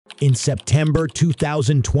In September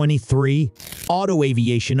 2023, Otto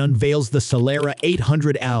Aviation unveils the Celera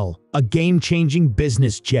 800L, a game-changing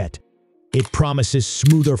business jet. It promises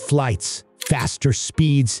smoother flights, faster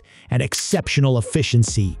speeds, and exceptional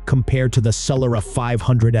efficiency compared to the Celera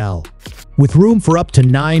 500L. With room for up to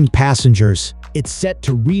 9 passengers, it's set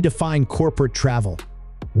to redefine corporate travel.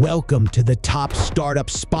 Welcome to the Top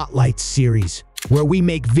Startup Spotlight series, where we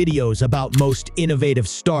make videos about most innovative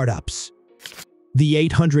startups. The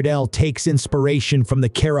 800L takes inspiration from the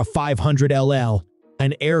Celera 500LL,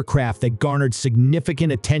 an aircraft that garnered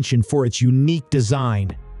significant attention for its unique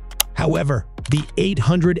design. However, the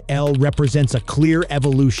 800L represents a clear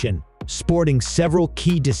evolution, sporting several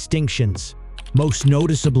key distinctions. Most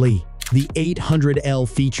noticeably, the 800L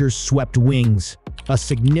features swept wings, a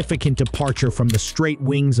significant departure from the straight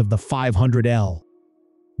wings of the 500L.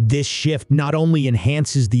 This shift not only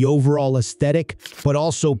enhances the overall aesthetic, but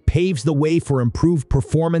also paves the way for improved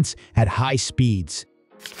performance at high speeds.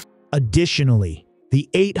 Additionally, the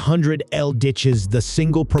 800L ditches the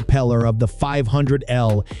single propeller of the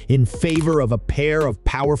 500L in favor of a pair of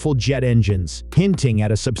powerful jet engines, hinting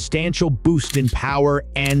at a substantial boost in power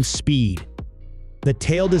and speed. The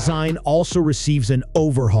tail design also receives an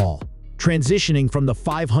overhaul, transitioning from the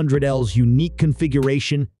 500L's unique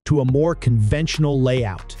configuration to a more conventional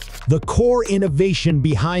layout. The core innovation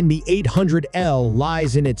behind the 800L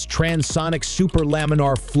lies in its transonic super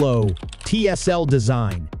laminar flow (TSL)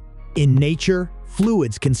 design. In nature,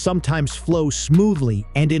 fluids can sometimes flow smoothly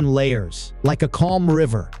and in layers, like a calm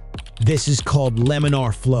river. This is called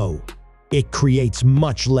laminar flow. It creates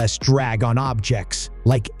much less drag on objects,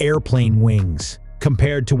 like airplane wings,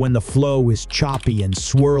 compared to when the flow is choppy and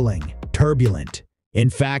swirling, turbulent. In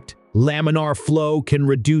fact, laminar flow can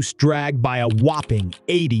reduce drag by a whopping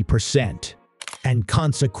 80%, and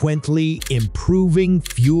consequently improving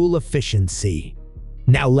fuel efficiency.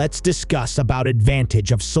 Now let's discuss about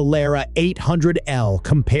advantage of Celera 800L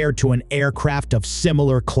compared to an aircraft of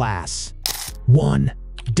similar class. 1.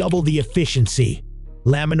 Double the efficiency.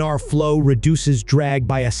 Laminar flow reduces drag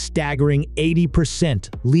by a staggering 80%,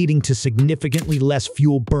 leading to significantly less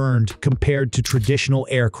fuel burned compared to traditional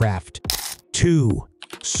aircraft. 2.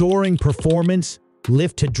 Soaring performance.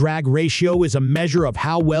 Lift-to-drag ratio is a measure of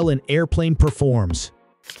how well an airplane performs.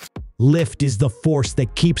 Lift is the force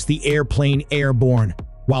that keeps the airplane airborne,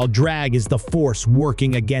 while drag is the force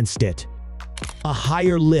working against it. A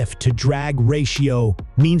higher lift-to-drag ratio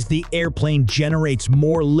means the airplane generates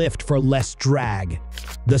more lift for less drag.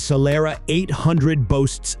 The Celera 800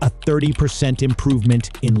 boasts a 30%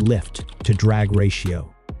 improvement in lift-to-drag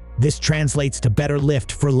ratio. This translates to better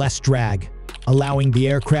lift for less drag, allowing the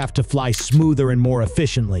aircraft to fly smoother and more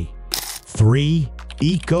efficiently. 3.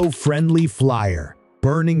 Eco-friendly flyer.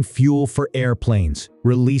 Burning fuel for airplanes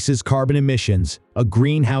releases carbon emissions, a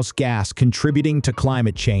greenhouse gas contributing to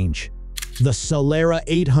climate change. The Celera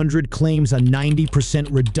 800 claims a 90%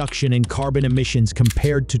 reduction in carbon emissions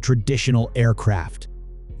compared to traditional aircraft.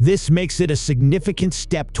 This makes it a significant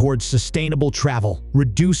step towards sustainable travel,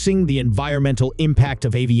 reducing the environmental impact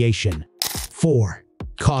of aviation. 4.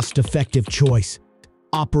 Cost-effective choice.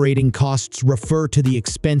 Operating costs refer to the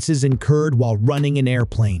expenses incurred while running an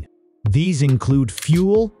airplane. These include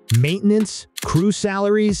fuel, maintenance, crew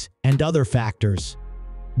salaries, and other factors.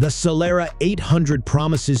 The Celera 800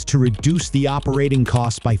 promises to reduce the operating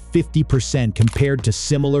costs by 50% compared to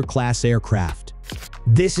similar class aircraft.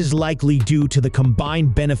 This is likely due to the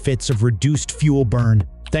combined benefits of reduced fuel burn,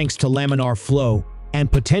 thanks to laminar flow, and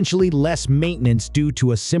potentially less maintenance due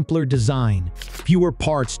to a simpler design, fewer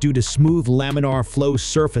parts due to smooth laminar flow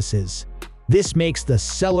surfaces. This makes the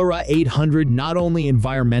Celera 800 not only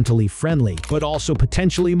environmentally friendly, but also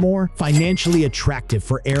potentially more financially attractive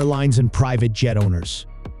for airlines and private jet owners.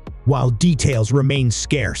 While details remain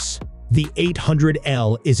scarce, the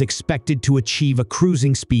 800L is expected to achieve a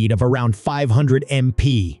cruising speed of around 500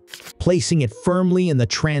 mph, placing it firmly in the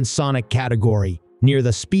transonic category, near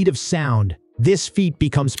the speed of sound. This feat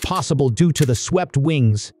becomes possible due to the swept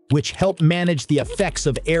wings, which help manage the effects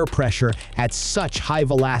of air pressure at such high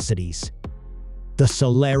velocities. The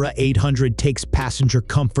Celera 800 takes passenger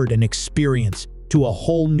comfort and experience to a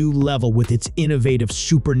whole new level with its innovative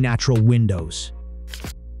supernatural windows.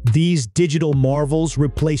 These digital marvels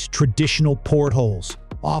replace traditional portholes,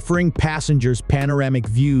 offering passengers panoramic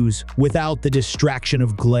views without the distraction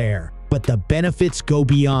of glare. But the benefits go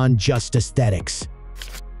beyond just aesthetics.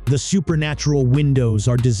 The supernatural windows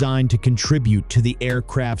are designed to contribute to the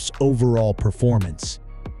aircraft's overall performance.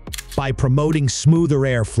 By promoting smoother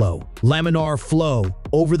airflow, laminar flow,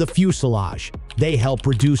 over the fuselage, they help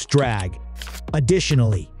reduce drag.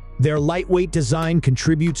 Additionally, Their lightweight design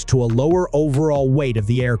contributes to a lower overall weight of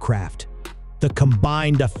the aircraft. The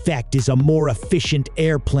combined effect is a more efficient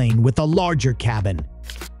airplane with a larger cabin.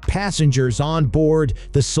 Passengers on board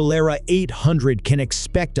the Celera 800 can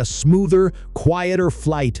expect a smoother, quieter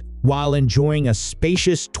flight while enjoying a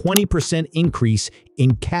spacious 20% increase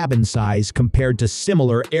in cabin size compared to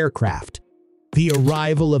similar aircraft. The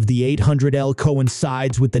arrival of the 800L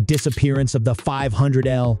coincides with the disappearance of the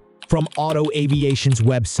 500L from Otto Aviation's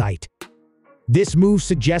website. This move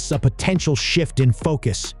suggests a potential shift in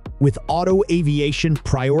focus, with Otto Aviation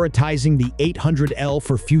prioritizing the 800L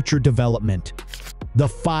for future development. The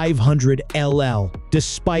 500LL,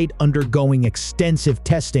 despite undergoing extensive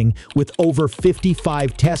testing with over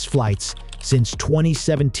 55 test flights since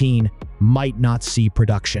 2017, might not see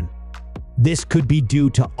production. This could be due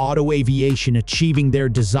to Otto Aviation achieving their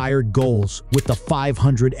desired goals with the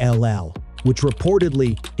 500LL, which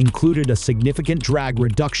reportedly included a significant drag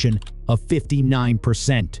reduction of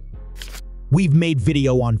 59%. We've made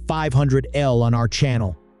video on 500L on our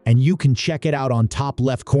channel, and you can check it out on top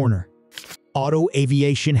left corner. Otto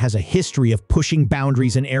Aviation has a history of pushing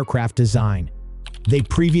boundaries in aircraft design. They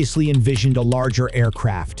previously envisioned a larger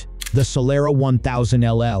aircraft, the Celera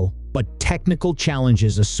 800L, but technical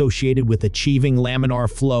challenges associated with achieving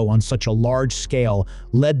laminar flow on such a large scale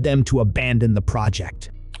led them to abandon the project.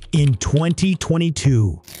 In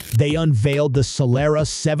 2022, they unveiled the Celera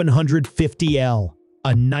 750L, a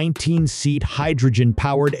 19-seat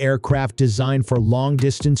hydrogen-powered aircraft designed for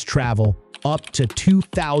long-distance travel up to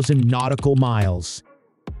 2,000 nautical miles.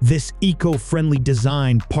 This eco-friendly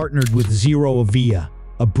design partnered with ZeroAvia,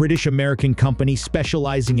 a British-American company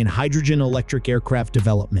specializing in hydrogen-electric aircraft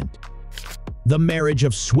development. The marriage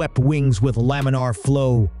of swept wings with laminar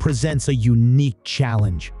flow presents a unique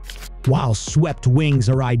challenge. While swept wings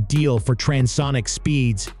are ideal for transonic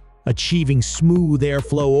speeds, achieving smooth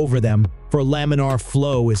airflow over them for laminar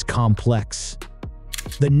flow is complex.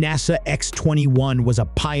 The NASA X-21 was a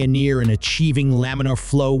pioneer in achieving laminar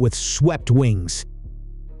flow with swept wings.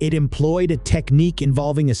 It employed a technique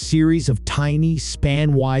involving a series of tiny,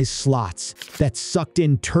 span-wise slots that sucked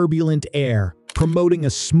in turbulent air, promoting a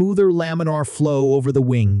smoother laminar flow over the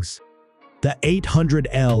wings. The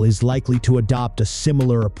 800L is likely to adopt a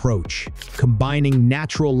similar approach, combining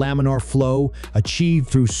natural laminar flow achieved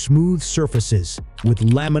through smooth surfaces with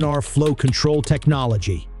laminar flow control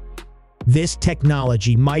technology. This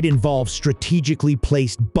technology might involve strategically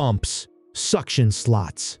placed bumps, suction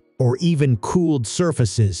slots, or even cooled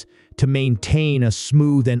surfaces to maintain a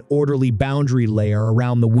smooth and orderly boundary layer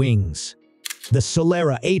around the wings. The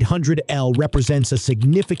Celera 800L represents a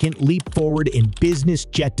significant leap forward in business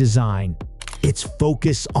jet design. Its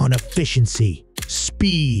focus on efficiency,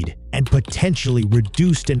 speed, and potentially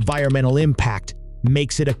reduced environmental impact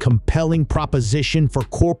makes it a compelling proposition for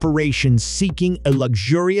corporations seeking a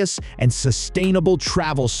luxurious and sustainable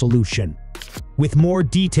travel solution. With more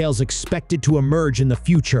details expected to emerge in the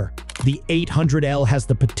future, the 800L has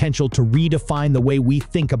the potential to redefine the way we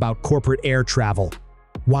think about corporate air travel.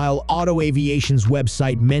 While Otto Aviation's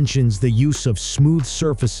website mentions the use of smooth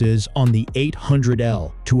surfaces on the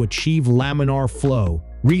 800L to achieve laminar flow,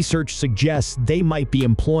 research suggests they might be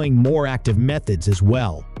employing more active methods as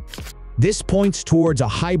well. This points towards a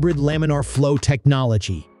hybrid laminar flow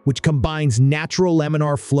technology, which combines natural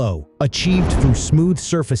laminar flow achieved through smooth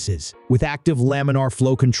surfaces with active laminar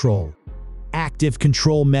flow control. Active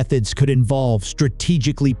control methods could involve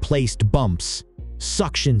strategically placed bumps,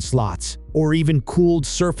 suction slots, or even cooled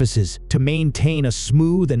surfaces to maintain a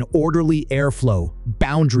smooth and orderly airflow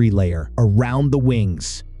boundary layer around the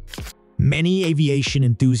wings. Many aviation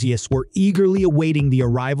enthusiasts were eagerly awaiting the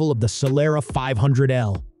arrival of the Celera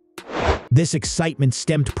 500L. This excitement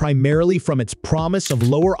stemmed primarily from its promise of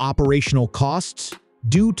lower operational costs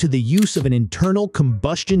due to the use of an internal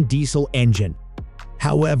combustion diesel engine.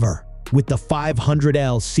 However, with the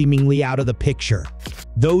 500L seemingly out of the picture,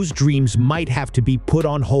 those dreams might have to be put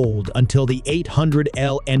on hold until the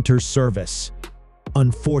 800L enters service.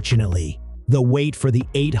 Unfortunately, the wait for the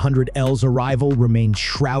 800L's arrival remains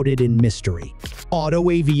shrouded in mystery. Otto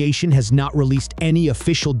Aviation has not released any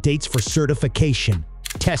official dates for certification,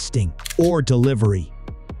 testing, or delivery.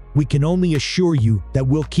 We can only assure you that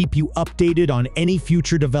we'll keep you updated on any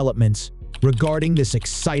future developments regarding this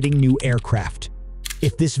exciting new aircraft.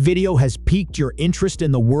 If this video has piqued your interest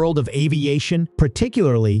in the world of aviation,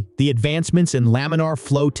 particularly the advancements in laminar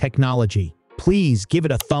flow technology, please give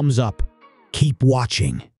it a thumbs up. Keep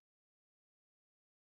watching.